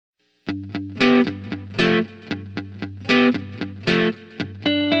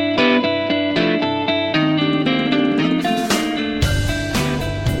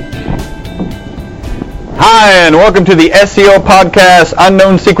Ryan. Welcome to the SEO podcast,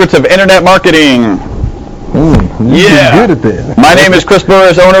 Unknown Secrets of Internet Marketing. Yeah. Good at that. My name is Chris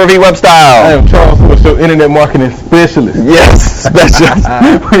Burris, owner of eWebStyle. I am Charles Lewis, your internet marketing specialist. Yes, specialist.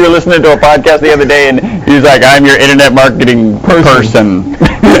 We were listening to a podcast the other day, and he was like, I'm your internet marketing person.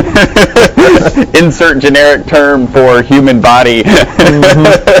 Insert generic term for human body.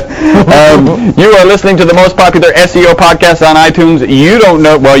 You are listening to the most popular SEO podcast on iTunes. You don't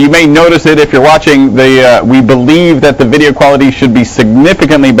know, well, you may notice it if you're watching. We believe that the video quality should be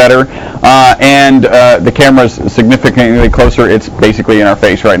significantly better, and the camera's significantly closer. It's basically in our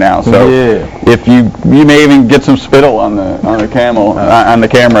face right now. So if you may even get some spittle on the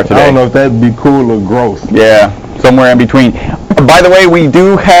camera today. I don't know if that'd be cool or gross. Yeah, somewhere in between. By the way, we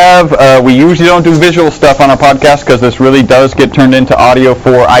do have, we usually don't do visual stuff on our podcast because this really does get turned into audio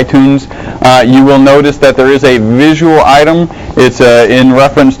for iTunes. You will notice that there is a visual item. It's in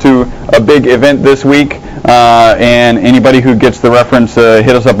reference to a big event this week, and anybody who gets the reference,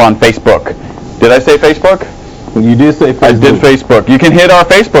 hit us up on Facebook. Did I say Facebook? You did say Facebook. I did Facebook. You can hit our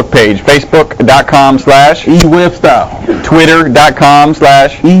Facebook page, facebook.com/eWebStyle,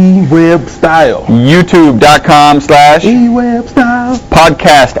 twitter.com/eWebStyle, youtube.com/eWebStyle,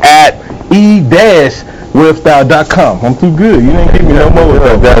 podcast at e-webstyle.com. I'm too good. You didn't give me no more.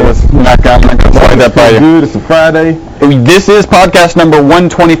 That's not going to slide that by you. Good. It's a Friday. This is podcast number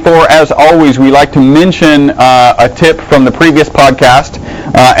 124. As always, we like to mention a tip from the previous podcast.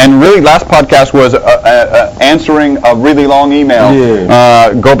 And really, last podcast was answering a really long email.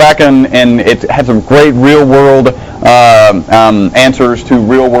 Yeah. Go back and it had some great real-world answers to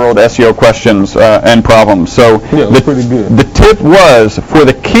real-world SEO questions and problems. So yeah, it was pretty good. The tip was, for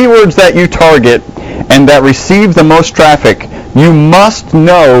the keywords that you target and that receive the most traffic, you must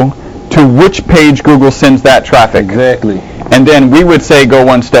know to which page Google sends that traffic. Exactly. And then we would say go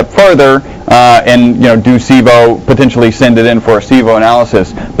one step further and do SEO, potentially send it in for a SEO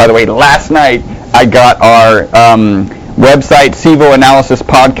analysis. By the way, last night I got our website SEO analysis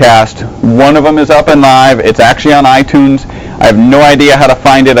podcast. One of them is up and live. It's actually on iTunes. I have no idea how to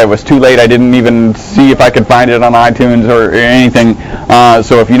find it. I was too late. I didn't even see if I could find it on iTunes or anything.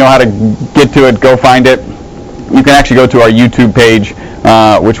 So if you know how to get to it, go find it. You can actually go to our YouTube page,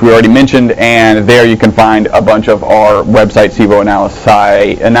 which we already mentioned, and there you can find a bunch of our website SEO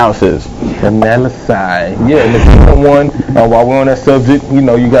analysis. Yeah, and if you want one, while we're on that subject,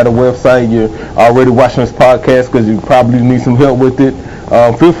 you got a website, you're already watching this podcast because you probably need some help with it,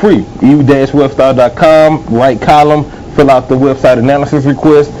 feel free, e-webstyle.com, right column, fill out the website analysis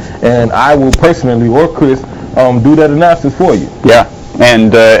request, and I will personally, or Chris, do that analysis for you. Yeah.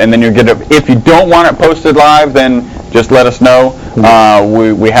 And then you get it. If you don't want it posted live, then just let us know.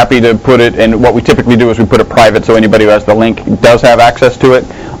 We're happy to put it, and what we typically do is we put it private so anybody who has the link does have access to it.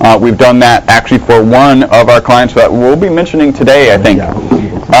 We've done that actually for one of our clients that we'll be mentioning today, I think.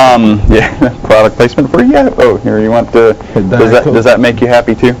 Product placement for you. Oh, here you want to. Does that make you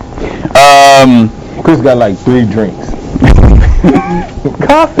happy too? Chris got like 3 drinks.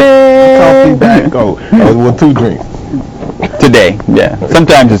 Coffee. Back. Well, 2 drinks. Today, yeah.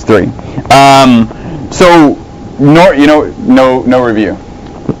 Sometimes it's 3. So, no review.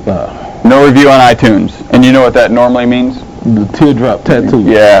 No review on iTunes. And you know what that normally means? The teardrop tattoo.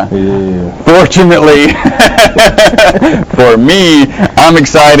 Yeah. Fortunately, for me, I'm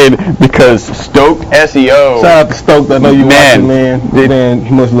excited because Stoked SEO. Shout out to Stoked. I know you watching, man. Man,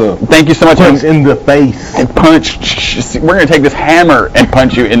 much love. Thank you so much. Punch in the face. And punch. We're going to take this hammer and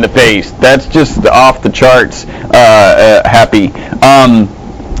punch you in the face. That's just off the charts happy.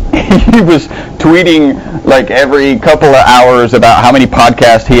 He was tweeting like every couple of hours about how many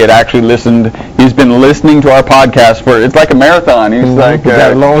podcasts he had actually listened. He's been listening to our podcast it's like a marathon. He's like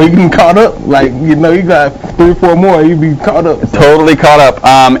that long. He can caught up. Like he got 3 or 4 more. He'd be caught up. Totally caught up.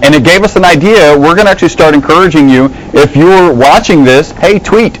 And it gave us an idea. We're going to actually start encouraging you. If you're watching this, hey,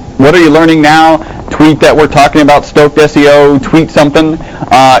 tweet. What are you learning now? Tweet that we're talking about Stoked SEO. Tweet something.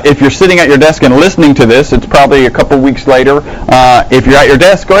 If you're sitting at your desk and listening to this, it's probably a couple weeks later. If you're at your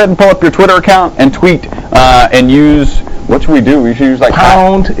desk, go ahead and pull up your Twitter account and tweet and use, what should we do? We should use like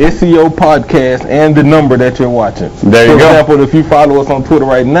pound SEO podcast and the number that you're watching. There you go. For example, if you follow us on Twitter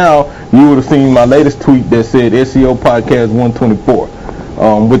right now, you would have seen my latest tweet that said SEO podcast 124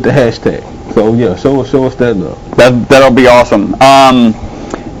 with the hashtag. So yeah, show us that love. That'll be awesome.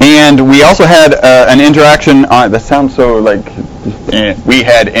 And we also had an interaction on, that sounds so like, we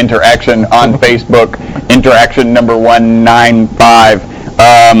had interaction on Facebook, interaction number 195.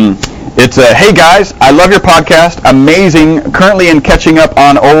 It's hey guys, I love your podcast, amazing, currently am catching up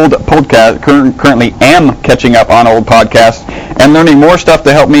on old podcasts and learning more stuff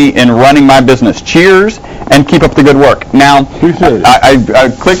to help me in running my business. Cheers, and keep up the good work. Now, Appreciate it. I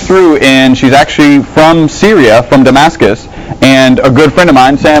clicked through, and she's actually from Syria, from Damascus, and a good friend of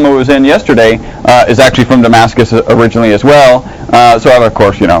mine, Sam, who was in yesterday, is actually from Damascus originally as well. So, of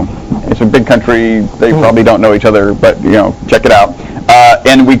course, it's a big country. They probably don't know each other, but, check it out.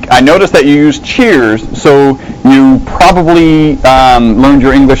 And I noticed that you use Cheers, so you probably learned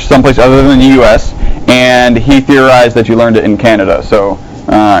your English someplace other than the U.S., and he theorized that you learned it in Canada. So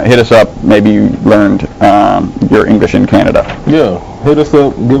hit us up. Maybe you learned your English in Canada. Yeah, hit us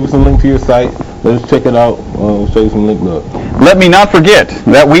up. Give us a link to your site. Let's check it out. We'll show you some link love. Let me not forget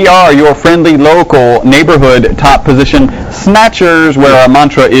that we are your friendly local neighborhood top position snatchers, where our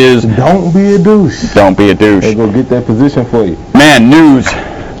mantra is, don't be a douche. Don't be a douche. They'll go get that position for you. Man, news.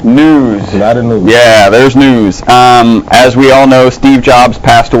 A lot of news. Yeah, there's news. As we all know, Steve Jobs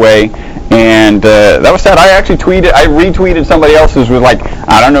passed away, and that was sad. I retweeted somebody else's with like,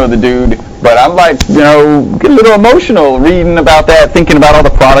 I don't know the dude, but I'm like, get a little emotional reading about that, thinking about all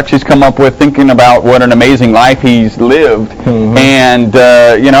the products he's come up with, thinking about what an amazing life he's lived, and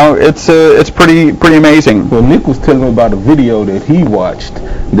it's pretty amazing. Well, Nick was telling me about a video that he watched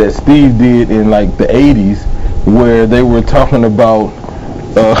that Steve did in like the 80s, where they were talking about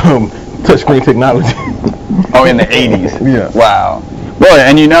touchscreen technology. Oh, in the 80s? Yeah. Wow. Well,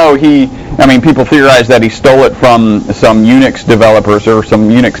 and people theorize that he stole it from some Unix developers or some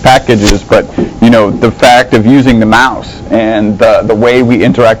Unix packages, but, the fact of using the mouse and the way we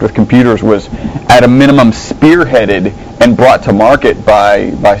interact with computers was, at a minimum, spearheaded and brought to market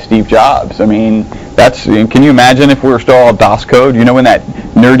by Steve Jobs. I mean, can you imagine if we were still all DOS code? When that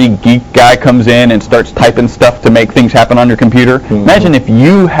nerdy geek guy comes in and starts typing stuff to make things happen on your computer? Imagine if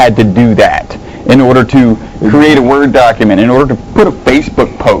you had to do that in order to create a Word document, in order to put a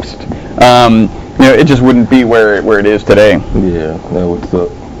Facebook post. It just wouldn't be where it is today. Yeah, that would suck.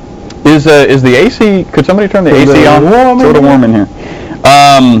 Is the AC? Could somebody turn the AC on? It's sort of warm in here.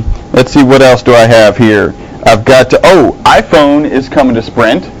 Let's see, what else do I have here? I've got iPhone is coming to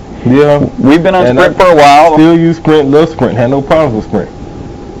Sprint. Yeah. We've been on Sprint for a while. Still use Sprint, love Sprint, had no problems with Sprint.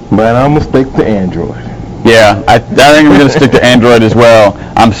 But I'm going to stick to Android. Yeah, I think I'm going to stick to Android as well.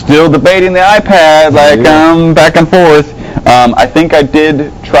 I'm still debating the iPad, back and forth. I think I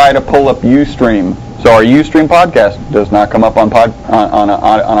did try to pull up Ustream. So our Ustream podcast does not come up on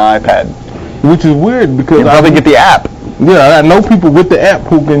an iPad. Which is weird because you probably get the app. Yeah, I know people with the app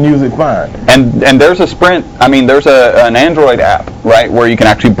who can use it fine. And there's a Sprint, there's an Android app, right, where you can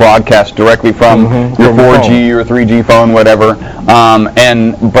actually broadcast directly from your 4G or 3G phone, whatever.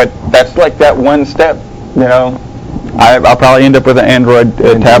 But that's like that one step, I'll probably end up with an Android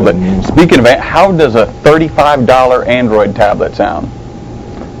tablet. Speaking of it, how does a $35 Android tablet sound?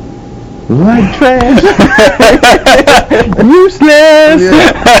 Like trash. Useless.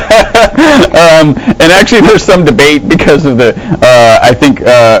 And actually, there's some debate because of the,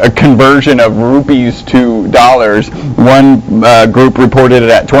 a conversion of rupees to dollars. One group reported it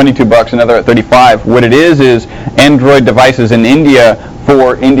at $22, another at $35. What it is Android devices in India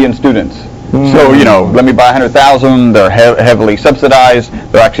for Indian students. So, let me buy 100,000. They're heavily subsidized.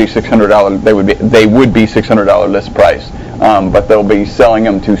 They're actually $600. They would be $600 list price. But they'll be selling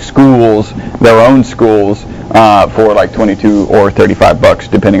them to schools, their own schools, for like $22 or $35,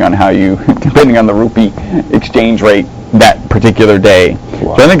 depending on depending on the rupee exchange rate that particular day.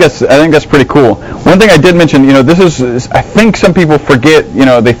 Wow. So I think that's pretty cool. One thing I did mention, this is I think some people forget,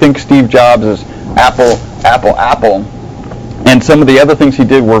 they think Steve Jobs is Apple. And some of the other things he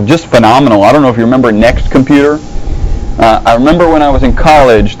did were just phenomenal. I don't know if you remember Next Computer. I remember when I was in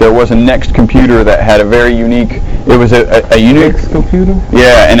college, there was a Next Computer that had a very unique. It was a unique Next Computer.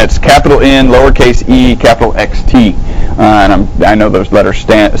 Yeah, and it's capital N, lowercase e, capital XT, and I know those letters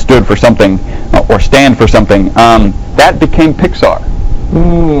stood for something or stand for something. That became Pixar.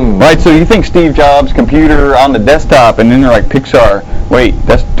 Right, so you think Steve Jobs' computer on the desktop, and then they're like Pixar. Wait,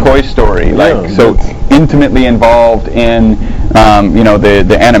 that's Toy Story. So intimately involved in,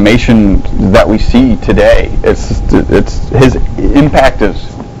 the animation that we see today. It's his impact is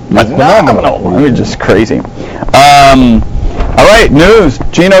phenomenal. I mean, just crazy. All right, news.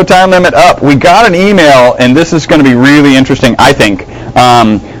 Gino time limit up. We got an email, and this is going to be really interesting, I think.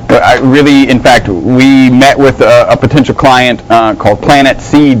 In fact, we met with a potential client called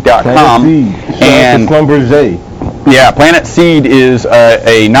PlanetSeed.com. And Schlumberger. Yeah, Planet Seed is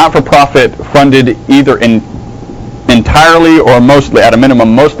a not-for-profit funded either entirely or mostly, at a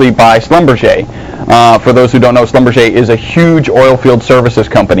minimum, mostly by Schlumberger. For those who don't know, Schlumberger is a huge oil field services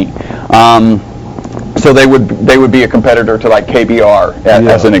company. So they would be a competitor to like KBR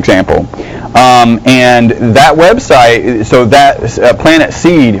as an example. And that website, so that Planet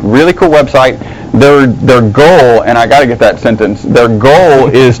Seed, really cool website. their goal, and I got to get that sentence, their goal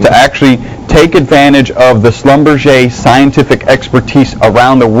is to actually take advantage of the Schlumberger scientific expertise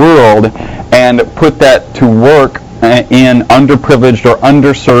around the world and put that to work in underprivileged or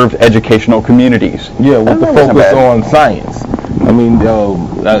underserved educational communities. Yeah, with the focus on science. I mean,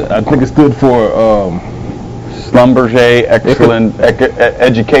 I think it stood for Schlumberger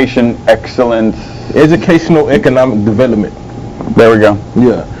Education Excellence. Educational Economic Development. There we go.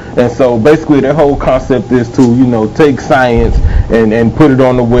 Yeah. And so basically their whole concept is to, take science and put it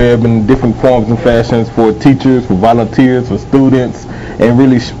on the web in different forms and fashions for teachers, for volunteers, for students, and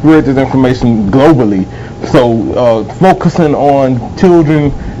really spread this information globally. So focusing on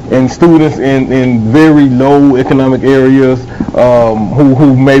children and students in very low economic areas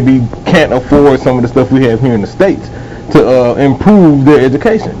who maybe can't afford some of the stuff we have here in the States to improve their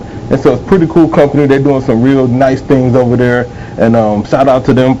education. And so it's a pretty cool company. They're doing some real nice things over there. And shout out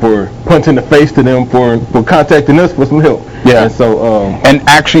to them for punching the face to them for contacting us for some help. Yeah. And so and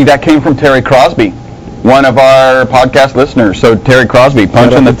actually that came from Terry Crosby, one of our podcast listeners. So Terry Crosby,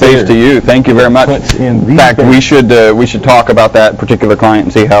 punch in the face to you. Thank you very much. In fact, we should talk about that particular client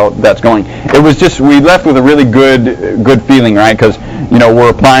and see how that's going. It was just, we left with a really good feeling, right? Because we're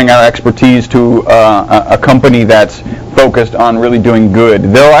applying our expertise to a company that's focused on really doing good.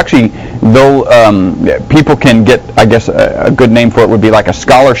 People can get, I guess a good name for it would be like a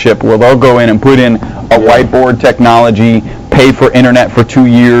scholarship, where they'll go in and put in a whiteboard technology, pay for internet for 2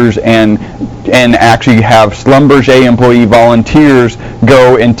 years, and actually have Schlumberger employee volunteers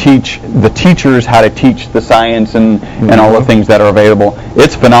go and teach the teachers how to teach the science and all the things that are available.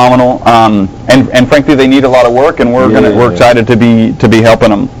 It's phenomenal, and frankly, they need a lot of work, and we're excited to be helping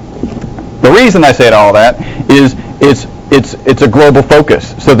them. The reason I say all that is it's a global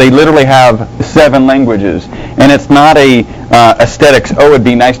focus. So they literally have 7 languages, and it's not a aesthetics. Oh, it'd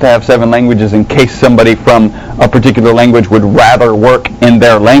be nice to have 7 languages in case somebody from a particular language would rather work in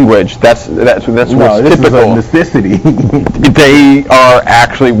their language. That's what's typical. This is a necessity. They are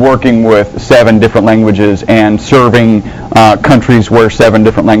actually working with 7 different languages and serving countries where 7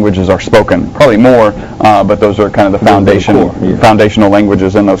 different languages are spoken. Probably more, but those are kind of the foundational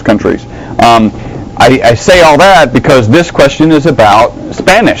languages in those countries. I say all that because this question is about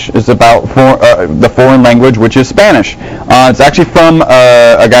Spanish. It's about the foreign language, which is Spanish. It's actually from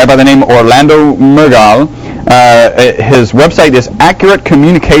a guy by the name Orlando Mergal. His website is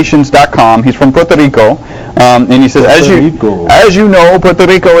accuratecommunications.com. He's from Puerto Rico. And he says, as you know, Puerto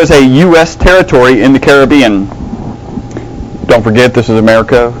Rico is a U.S. territory in the Caribbean. Don't forget, this is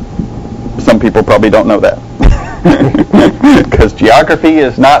America. Some people probably don't know that. Because geography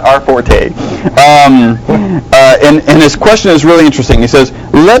is not our forte. And his question is really interesting. He says,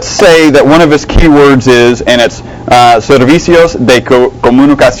 let's say that one of his keywords is, and it's servicios de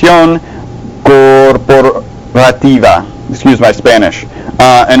comunicación corporativa. Excuse my Spanish.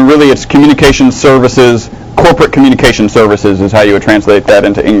 And really it's communication services, corporate communication services is how you would translate that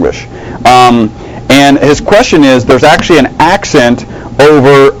into English. And his question is, there's actually an accent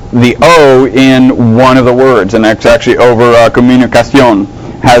over the O in one of the words, and that's actually over comunicación,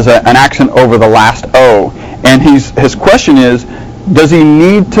 has an accent over the last O. And his question is, does he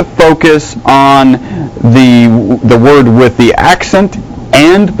need to focus on the word with the accent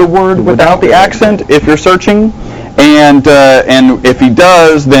and the word without the accent if you're searching? And if he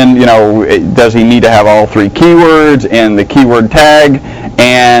does, then does he need to have all 3 keywords and the keyword tag?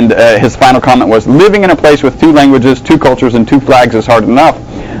 And his final comment was, living in a place with 2 languages, 2 cultures, and 2 flags is hard enough,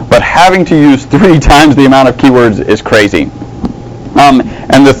 but having to use 3 times the amount of keywords is crazy.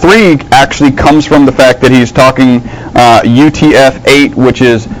 And the 3 actually comes from the fact that he's talking UTF-8, which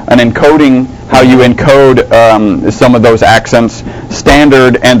is an encoding, how you encode some of those accents,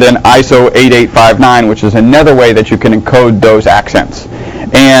 standard, and then ISO 8859, which is another way that you can encode those accents.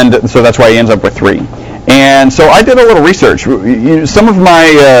 And so that's why he ends up with 3. And so I did a little research. Some of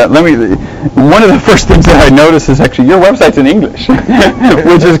my, one of the first things that I noticed is actually your website's in English,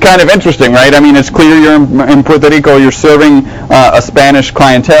 which is kind of interesting, right? I mean, it's clear you're in Puerto Rico, you're serving a Spanish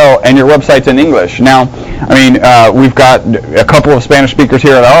clientele, and your website's in English. Now, I mean, we've got a couple of Spanish speakers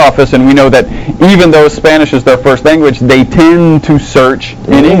here at our office, and we know that even though Spanish is their first language, they tend to search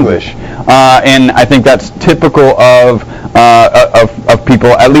in English. And I think that's typical of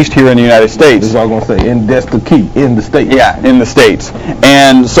people, at least here in the United States. This is what I was going to say, and that's the key, in the States. Yeah, in the States.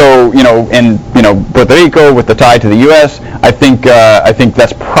 And so, in Puerto Rico, with the tie to the U.S., I think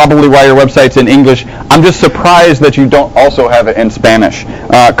that's probably why your website's in English. I'm just surprised that you don't also have it in Spanish,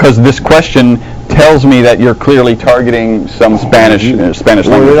 because this question tells me that you're clearly targeting some Spanish language.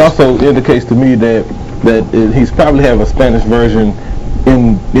 Well, it also indicates to me that he's probably have a Spanish version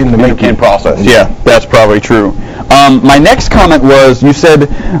in in the in process. Yeah, that's probably true. My next comment was, you said,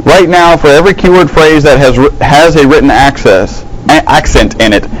 right now for every keyword phrase that has a written accent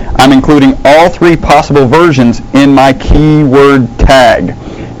in it, I'm including all 3 possible versions in my keyword tag.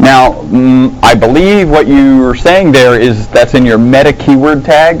 Now, I believe what you were saying there is that's in your meta keyword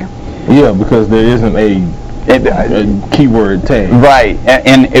tag. Yeah, because there isn't a keyword tag. Right,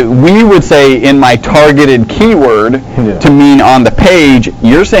 and we would say in my targeted keyword to mean on the page.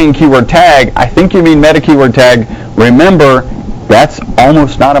 You're saying keyword tag. I think you mean meta keyword tag. Remember, that's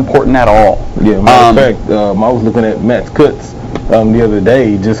almost not important at all. Yeah, matter of fact, I was looking at Matt's cuts the other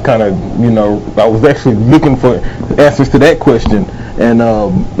day, just kind of, I was actually looking for answers to that question, and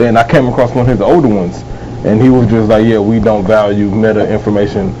I came across one of his older ones, and he was just like, yeah, we don't value meta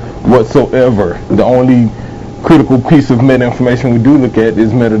information whatsoever. The only critical piece of meta information we do look at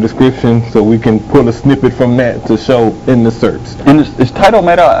is meta description, so we can pull a snippet from that to show in the search. And is title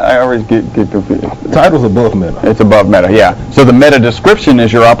meta? I always get confused. Title's above meta. It's above meta, yeah. So the meta description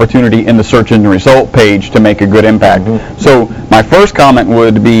is your opportunity in the search engine result page to make a good impact. So my first comment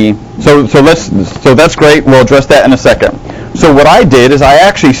would be, so that's great. We'll address that in a second. So what I did is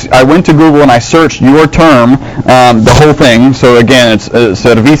I went to Google and I searched your term, the whole thing. So again, it's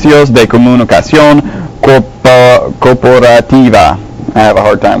Servicios de Comunicación Corporativa. I have a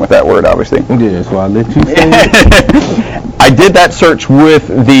hard time with that word, obviously. Yeah, so I'll let you say it. I did that search with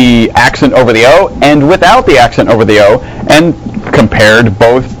the accent over the O and without the accent over the O, and compared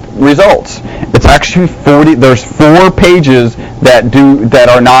both results. It's actually there's 4 pages that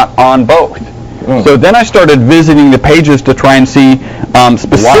are not on both. So then I started visiting the pages to try and see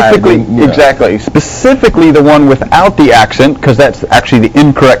specifically the one without the accent, because that's actually the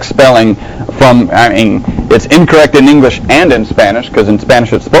incorrect spelling it's incorrect in English and in Spanish, because in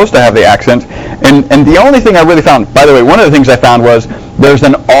Spanish it's supposed to have the accent. And the only thing I really found, by the way, one of the things I found was there's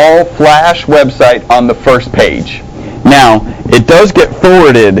an all-flash website on the first page. Now, it does get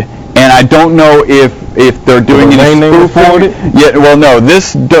forwarded, and I don't know if they're doing any spoofing. Yeah, well, no.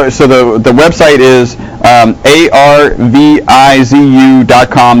 So the website is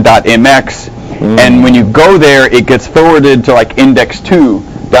arvizu.com.mx, and when you go there, it gets forwarded to like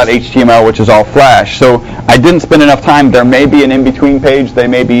index2.html, which is all Flash. So I didn't spend enough time. There may be an in-between page. They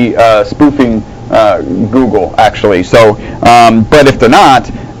may be spoofing Google, actually. So, but if they're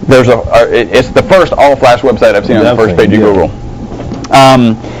not, it's the first all-Flash website I've seen on the first page of Google.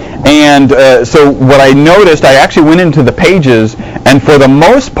 So what I noticed, I actually went into the pages, and for the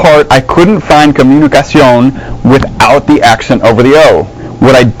most part, I couldn't find comunicación without the accent over the O.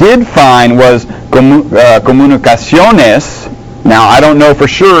 What I did find was comunicaciones. Now, I don't know for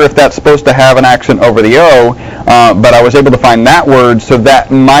sure if that's supposed to have an accent over the O, but I was able to find that word, so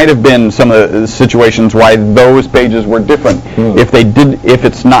that might have been some of the situations why those pages were different. If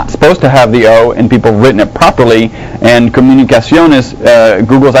it's not supposed to have the O and people have written it properly, and comunicaciones,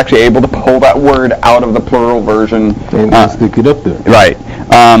 Google's actually able to pull that word out of the plural version and stick it up there. Right,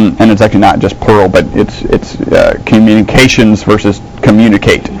 and it's actually not just plural, but it's communications versus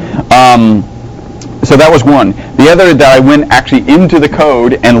communicate. So that was one. The other that I went actually into the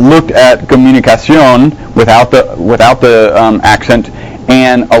code and looked at comunicación without the accent,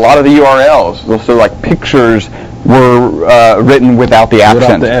 and a lot of the URLs, so like pictures, were written without the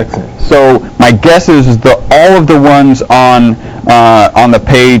accent. So my guess is all of the ones on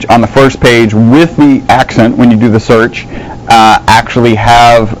the first page with the accent when you do the search actually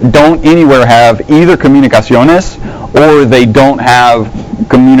don't anywhere have either comunicaciones, or they don't have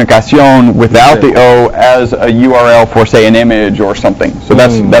comunicación without the O as a URL for, say, an image or something. So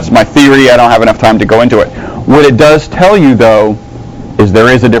that's my theory. I don't have enough time to go into it. What it does tell you, though, is there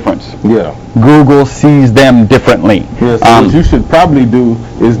is a difference. Yeah. Google sees them differently. Yeah, so what you should probably do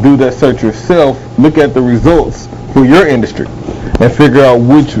is do that search yourself, look at the results for your industry, and figure out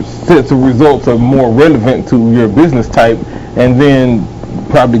which sets of results are more relevant to your business type, and then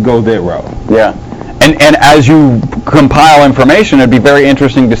probably go that route. Yeah. And as you compile information, it'd be very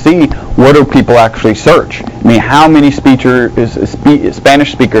interesting to see what do people actually search. I mean, how many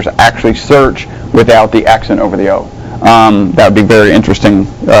Spanish speakers actually search without the accent over the O? That would be very interesting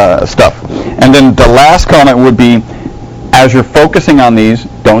stuff. And then the last comment would be, as you're focusing on these,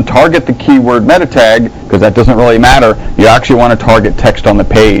 don't target the keyword meta tag, because that doesn't really matter. You actually want to target text on the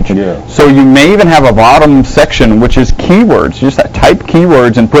page. Yeah. So you may even have a bottom section which is keywords. Just type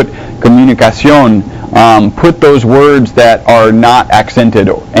keywords and put comunicación. Put those words that are not accented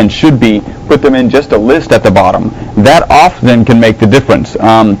and should be, put them in just a list at the bottom. That often can make the difference.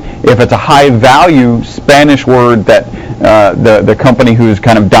 If it's a high value Spanish word that the company who's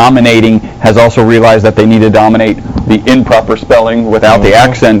kind of dominating has also realized that they need to dominate, the improper spelling without the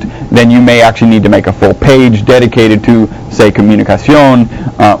accent, then you may actually need to make a full page dedicated to, say, comunicación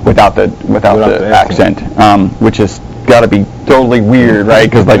without the accent, which has got to be totally weird, right?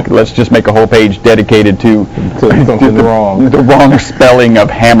 Because like, let's just make a whole page dedicated to something wrong. The wrong spelling of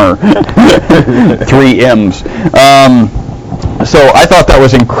hammer, 3 M's. So I thought that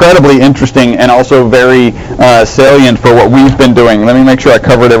was incredibly interesting and also very salient for what we've been doing. Let me make sure I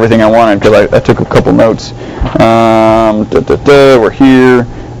covered everything I wanted, because I took a couple notes. We're here.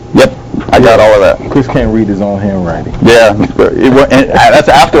 Yep, I got all of that. Chris can't read his own handwriting. Yeah, that's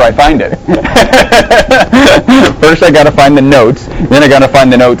after I find it. First I got to find the notes, then I got to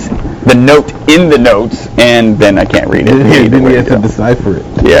find the note in the notes, and then I can't read it. Then you have to decipher it.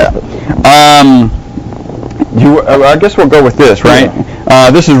 Yeah. I guess we'll go with this, right?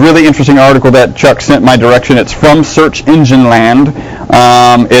 Yeah. This is a really interesting article that Chuck sent my direction. It's from Search Engine Land.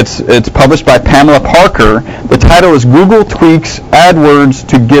 It's published by Pamela Parker. The title is "Google Tweaks AdWords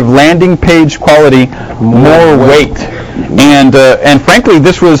to Give Landing Page Quality More Weight." And frankly,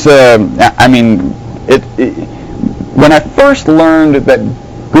 this was, when I first learned that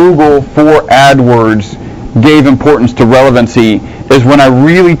Google for AdWords gave importance to relevancy is when I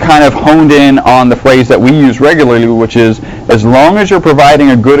really kind of honed in on the phrase that we use regularly, which is, as long as you're providing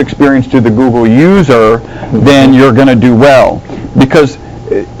a good experience to the Google user, then you're going to do well. Because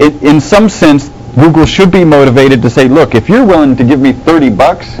in some sense, Google should be motivated to say, look, if you're willing to give me $30,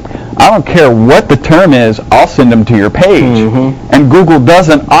 I don't care what the term is, I'll send them to your page. And Google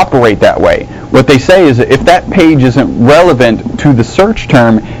doesn't operate that way. What they say is that if that page isn't relevant to the search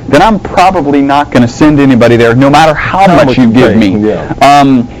term, then I'm probably not going to send anybody there, no matter how much you give me. Yeah.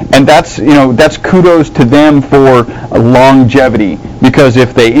 And that's kudos to them for longevity, because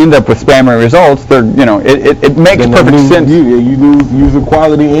if they end up with spammy results, it makes perfect sense. You lose user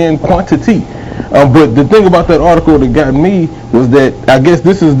quality and quantity. But the thing about that article that got me was that I guess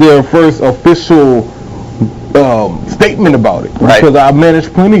this is their first official statement about it. Right. Because I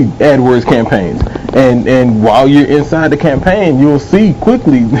managed plenty AdWords campaigns, and while you're inside the campaign, you'll see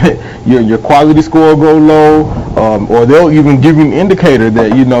quickly that your quality score go low, or they'll even give you an indicator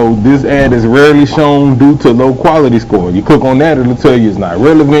that this ad is rarely shown due to low quality score. You click on that, it'll tell you it's not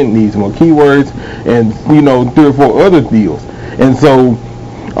relevant, needs more keywords, and 3 or 4 other deals. And so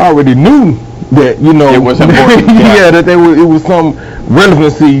I already knew that it was important. that it was some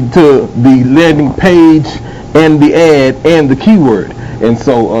relevancy to the landing page and the ad and the keyword. And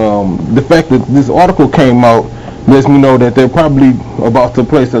so the fact that this article came out lets me know that they're probably about to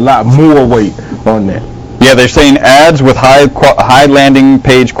place a lot more weight on that. Yeah, they're saying ads with high landing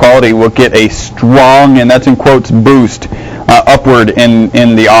page quality will get a strong, and that's in quotes, boost upward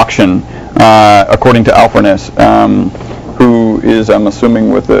in the auction, according to Alforness, who is, I'm assuming,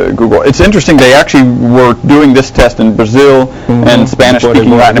 with Google. It's interesting, they actually were doing this test in Brazil and Spanish-speaking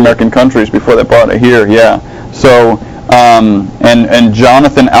Latin American countries before they brought it here, yeah. So, and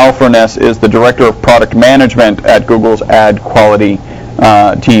Jonathan Alforness is the Director of Product Management at Google's ad quality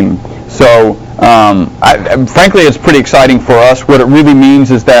team. So, frankly, it's pretty exciting for us. What it really means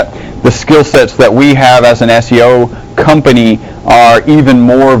is that the skill sets that we have as an SEO company are even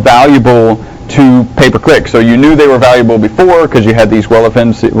more valuable to pay-per-click. So you knew they were valuable before because you had these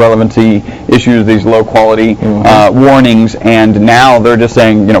relevancy issues, these low quality warnings, and now they're just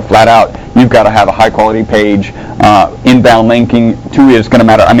saying, flat out, you've got to have a high quality page. Inbound linking to it is going to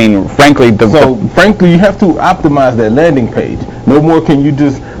matter. I mean, frankly, frankly, you have to optimize that landing page. No more can you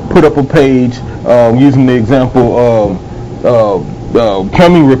just put up a page using the example of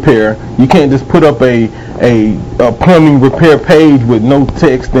plumbing repair. You can't just put up a plumbing repair page with no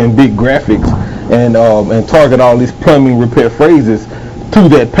text and big graphics and target all these plumbing repair phrases to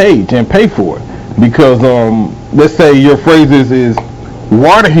that page and pay for it. Because let's say your phrases is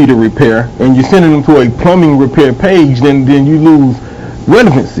water heater repair and you're sending them to a plumbing repair page, then you lose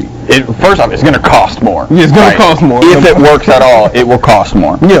relevancy. First off, it's going to cost more. Yeah, it's going to cost more. If it works at all, it will cost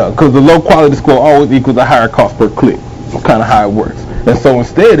more. Yeah, because the low quality score always equals a higher cost per click. That's kind of how it works. And so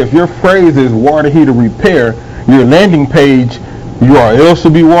instead, if your phrase is water heater repair, your landing page URL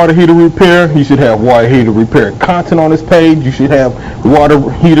should be water heater repair. You should have water heater repair content on this page. You should have water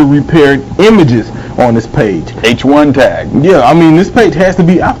heater repair images on this page. H1 tag. Yeah, I mean, this page has to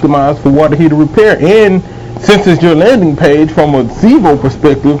be optimized for water heater repair. And since it's your landing page, from a SEO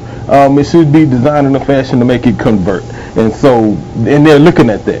perspective, it should be designed in a fashion to make it convert. And they're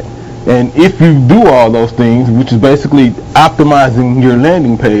looking at that. And if you do all those things, which is basically optimizing your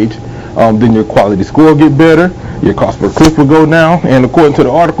landing page, then your quality score will get better, your cost per click will go down, and according to the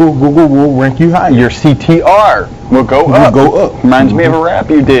article, Google will rank you higher. Your CTR will go up. Reminds me of a rap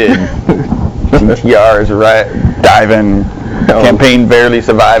you did. GTRs, right? Diving, campaign barely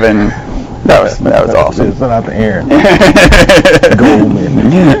surviving. That was awesome. It's not the air.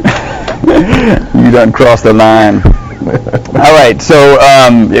 Goldman. You done crossed the line. All right, so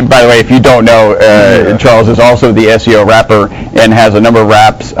by the way, if you don't know, Charles is also the SEO rapper and has a number of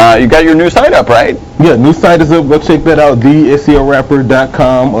raps. You got your new site up, right? Yeah, new site is up. Go check that out,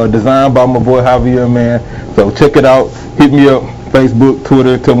 theseorapper.com, designed by my boy Javier, man. So check it out. Hit me up, Facebook,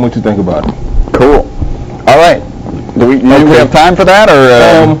 Twitter. Tell me what you think about it. Cool. All right. Do we have time for that, or?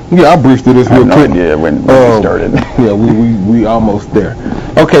 Yeah, I'll brief through this real quick. Yeah, when we started. Yeah, we almost there.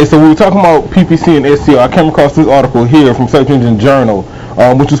 Okay, so we were talking about PPC and SEO. I came across this article here from Search Engine Journal,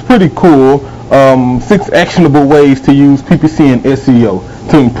 which is pretty cool. 6 actionable ways to use PPC and SEO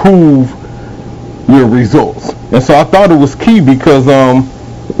to improve your results. And so I thought it was key because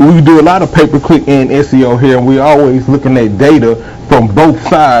we do a lot of pay-per-click and SEO here, and we're always looking at data from both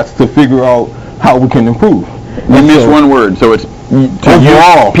sides to figure out how we can improve. You missed one word, so it's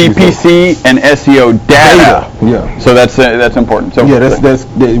overall PPC and SEO data. Yeah. So that's important. So yeah, that's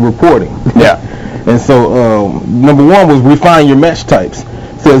the reporting. Yeah. And so number 1 was refine your match types.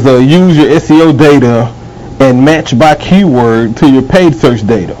 It says use your SEO data and match by keyword to your paid search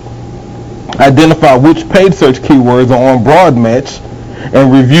data. Identify which paid search keywords are on broad match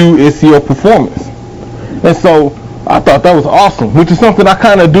and review SEO performance. And so I thought that was awesome, which is something I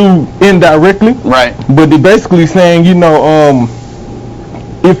kind of do indirectly. Right. But they're basically saying,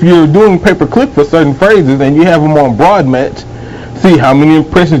 if you're doing pay-per-click for certain phrases and you have them on broad match, see how many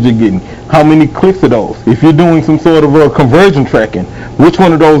impressions you're getting, how many clicks are those. If you're doing some sort of conversion tracking, which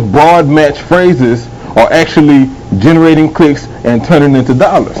one of those broad match phrases are actually generating clicks and turning into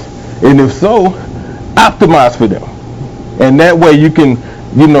dollars? And if so, optimize for them. And that way you can,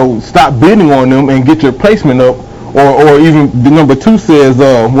 stop bidding on them and get your placement up. Or even the number 2 says,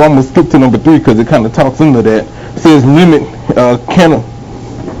 I'm going to skip to number 3 because it kind of talks into that. It says limit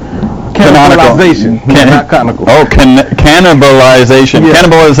cannibalization. Not canonical. Oh, cannibalization. Yeah.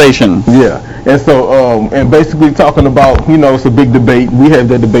 Cannibalization. Yeah. And so, and basically talking about, it's a big debate. We have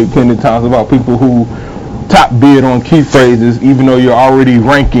that debate plenty of times about people who top bid on key phrases, even though you're already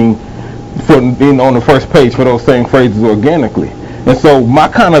ranking on the first page for those same phrases organically. And so my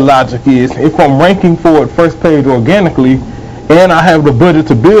kind of logic is, if I'm ranking for it first page organically, and I have the budget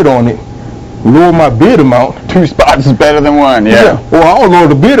to bid on it, lower my bid amount. 2 spots is better than 1, yeah. Or I'll lower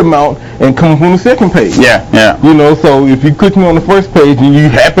the bid amount and come from the second page. Yeah. So if you click me on the first page and you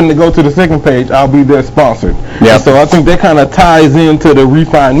happen to go to the second page, I'll be there sponsored. Yeah. So I think that kind of ties into the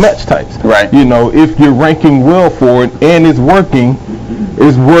refined match types. Right. If you're ranking well for it and it's working,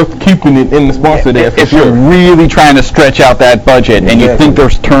 it's worth keeping it in the sponsored ad for if sure. you're really trying to stretch out that budget and you think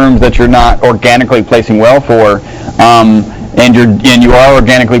there's terms that you're not organically placing well for, and you are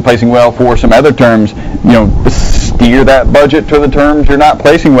organically placing well for some other terms, steer that budget to the terms you're not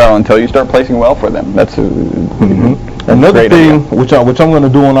placing well until you start placing well for them. That's another thing which I'm going to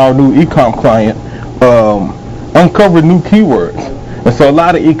do on our new e-com client, uncover new keywords. And so a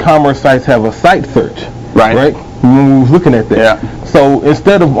lot of e-commerce sites have a site search. Right? When we was looking at that. Yeah. So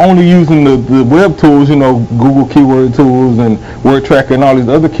instead of only using the web tools, Google keyword tools and Word Tracker and all these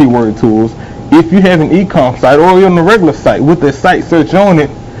other keyword tools, if you have an e-com site or you're on a regular site with the site search on it,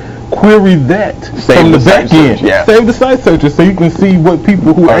 query that from the back end. Yeah. Save the site searches so you can see what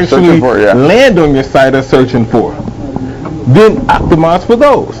people who actually land on your site are searching for. Then optimize for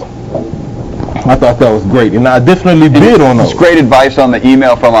those. I thought that was great, and I definitely bid on those. It's great advice on the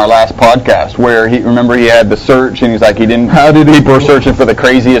email from our last podcast, where he had the search, and he's like, people were searching for the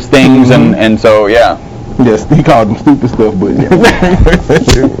craziest things, and so, yeah. Yes, he called them stupid stuff, but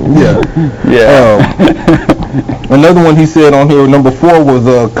yeah. Another one he said on here, number 4,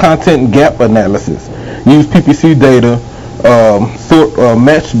 was content gap analysis. Use PPC data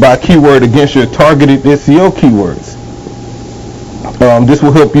matched by keyword against your targeted SEO keywords. This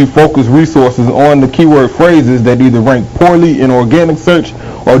will help you focus resources on the keyword phrases that either rank poorly in organic search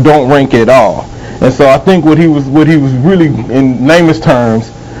or don't rank at all. And so I think what he was really, in layman's terms,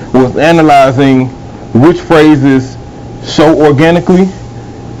 was analyzing which phrases show organically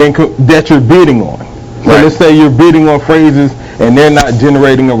and that you're bidding on. So let's say you're bidding on phrases and they're not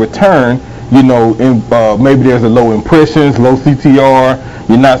generating a return, maybe there's a low impressions, low CTR,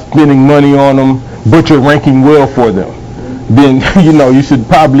 you're not spending money on them, but you're ranking well for them. Then, you should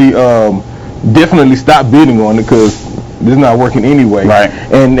probably definitely stop bidding on it because it's not working anyway. Right.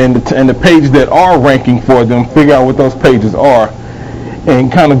 And the pages that are ranking for them, figure out what those pages are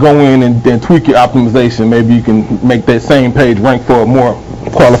and kind of go in and tweak your optimization. Maybe you can make that same page rank for a more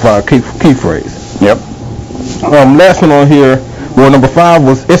qualified key phrase. Yep. Last one on here Rule number 5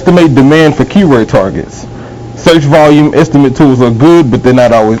 was estimate demand for keyword targets. Search volume estimate tools are good, but they're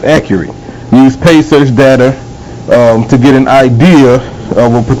not always accurate. Use paid search data to get an idea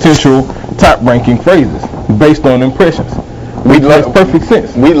of a potential top-ranking phrases based on impressions. Which makes perfect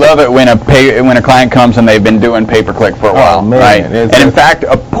sense. We love it when a client comes and they've been doing pay-per-click for a while, man, right? And in fact,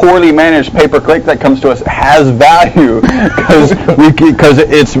 a poorly managed pay-per-click that comes to us has value because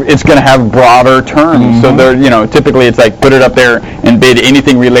it's going to have broader terms. So they're, typically it's like put it up there and bid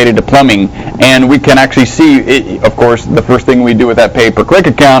anything related to plumbing, and we can actually see it. Of course, the first thing we do with that pay-per-click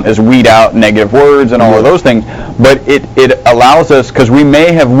account is weed out negative words and all of those things. But it allows us, because we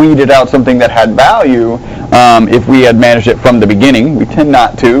may have weeded out something that had value if we had managed it from the beginning. We tend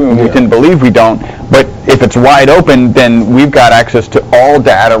not to, and we tend to believe we don't. But if it's wide open, then we've got access to all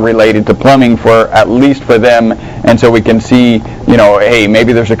data related to plumbing at least for them, and so we can see, hey,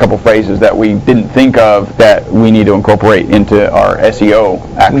 maybe there's a couple phrases that we didn't think of that we need to incorporate into our SEO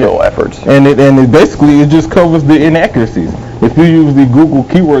actual efforts. And it basically just covers the inaccuracies. If you use the Google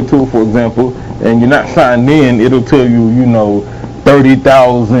keyword tool, for example, and you're not signed in, it'll tell you,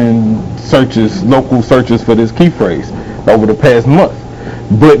 30,000 searches, local searches for this key phrase over the past month.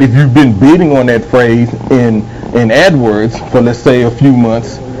 But if you've been bidding on that phrase in AdWords for, let's say, a few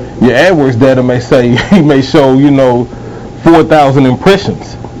months, your AdWords data may show 4,000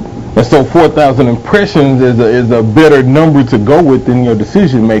 impressions. And so 4,000 impressions is a better number to go with in your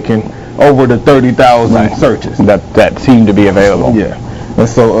decision making over the 30,000 searches that seem to be available. Yeah. And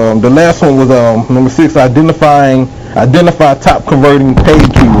so the last one was number 6, identify top converting paid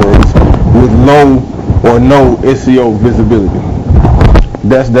keywords with low or no SEO visibility.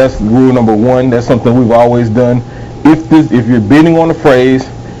 That's rule number 1. That's something we've always done. If you're bidding on a phrase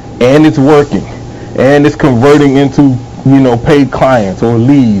and it's working and it's converting into paid clients or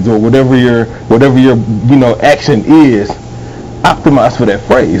leads or whatever your action is, optimize for that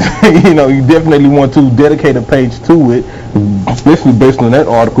phrase. You definitely want to dedicate a page to it, especially based on that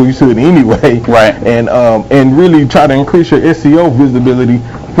article. You should anyway. Right. And really try to increase your SEO visibility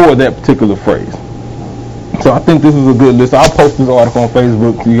for that particular phrase. So I think this is a good list. I'll post this article on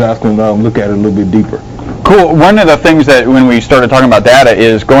Facebook so you guys can look at it a little bit deeper. Cool. One of the things that when we started talking about data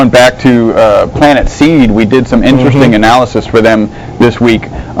is going back to Planet Seed. We did some interesting analysis for them this week.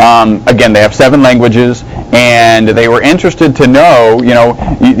 Again, they have 7 languages, and they were interested to know,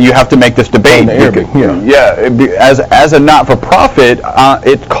 you have to make this debate. Arabic, as a not-for-profit,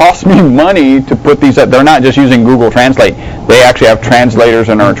 it costs me money to put these up. They're not just using Google Translate. They actually have translators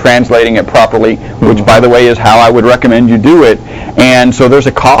and are translating it properly, which, by the way, is how I would recommend you do it. And so there's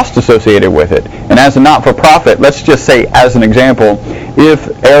a cost associated with it. And as a not-for-profit, let's just say, as an example,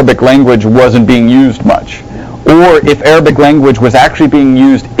 if Arabic language wasn't being used much, or if Arabic language was actually being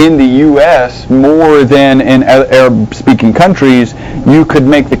used in the U.S. more than in Arab-speaking countries, you could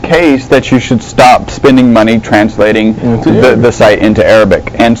make the case that you should stop spending money translating the site into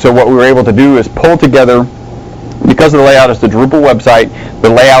Arabic. And so what we were able to do is pull together, because of the layout is the Drupal website, the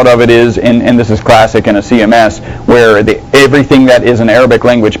layout of it is, and this is classic in a CMS, where everything that is an Arabic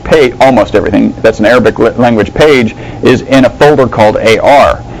language page, almost everything that's an Arabic language page, is in a folder called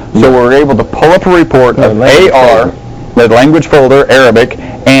AR. So we're able to pull up a report of AR, the language folder, Arabic,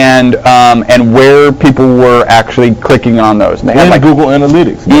 and where people were actually clicking on those. And they had Google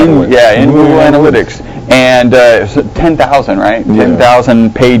Analytics. In Google Analytics. And 10,000, right? Yeah.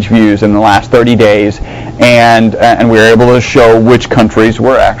 10,000 page views in the last 30 days. And we were able to show which countries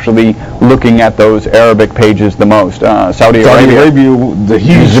were actually looking at those Arabic pages the most. Saudi Arabia, the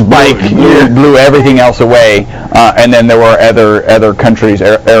huge spike blew everything else away. And then there were other countries,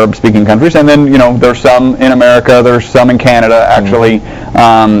 Arab-speaking countries. And then, there's some in America, there's some in Canada, actually.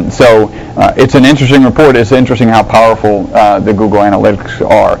 So it's an interesting report. It's interesting how powerful the Google Analytics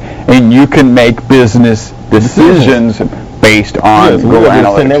are. And you can make business decisions based on Google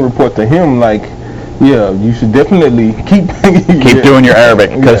Analytics. Send that report to him you should definitely keep doing your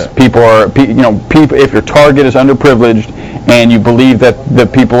Arabic, because people are, if your target is underprivileged and you believe that the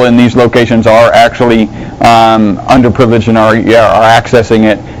people in these locations are actually underprivileged and are accessing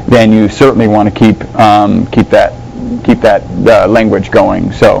it, then you certainly want to keep that language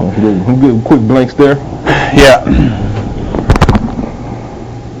going. So good quick blanks there.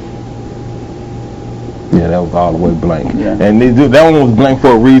 Yeah, that was all the way blank. Yeah. And that one was blank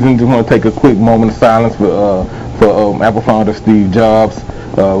for a reason. Just want to take a quick moment of silence for Apple founder Steve Jobs.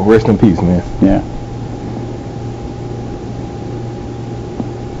 Rest in peace, man. Yeah.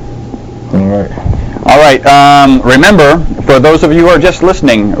 All right. Remember, for those of you who are just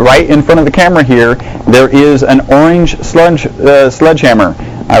listening, right in front of the camera here, there is an orange sledgehammer.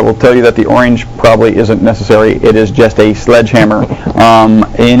 I will tell you that the orange probably isn't necessary. It is just a sledgehammer.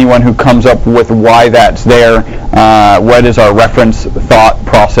 Anyone who comes up with why that's there, what is our reference thought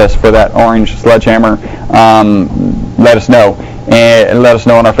process for that orange sledgehammer, let us know. And let us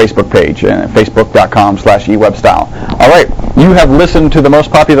know on our Facebook page, facebook.com/ewebstyle. All right, you have listened to the most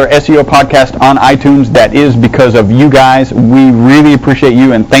popular SEO podcast on iTunes. That is because of you guys. We really appreciate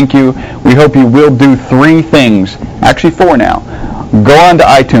you and thank you. We hope you will do 3 things, actually 4 now. Go on to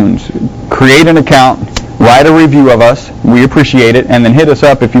iTunes, create an account, write a review of us. We appreciate it, and then hit us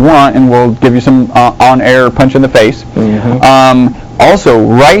up if you want, and we'll give you some on-air punch in the face. Also,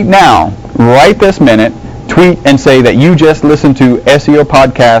 right now, right this minute, tweet and say that you just listened to SEO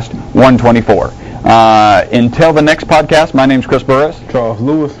Podcast 124. Until the next podcast, my name's Chris Burris. Charles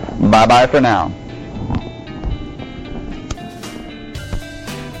Lewis. Bye-bye for now.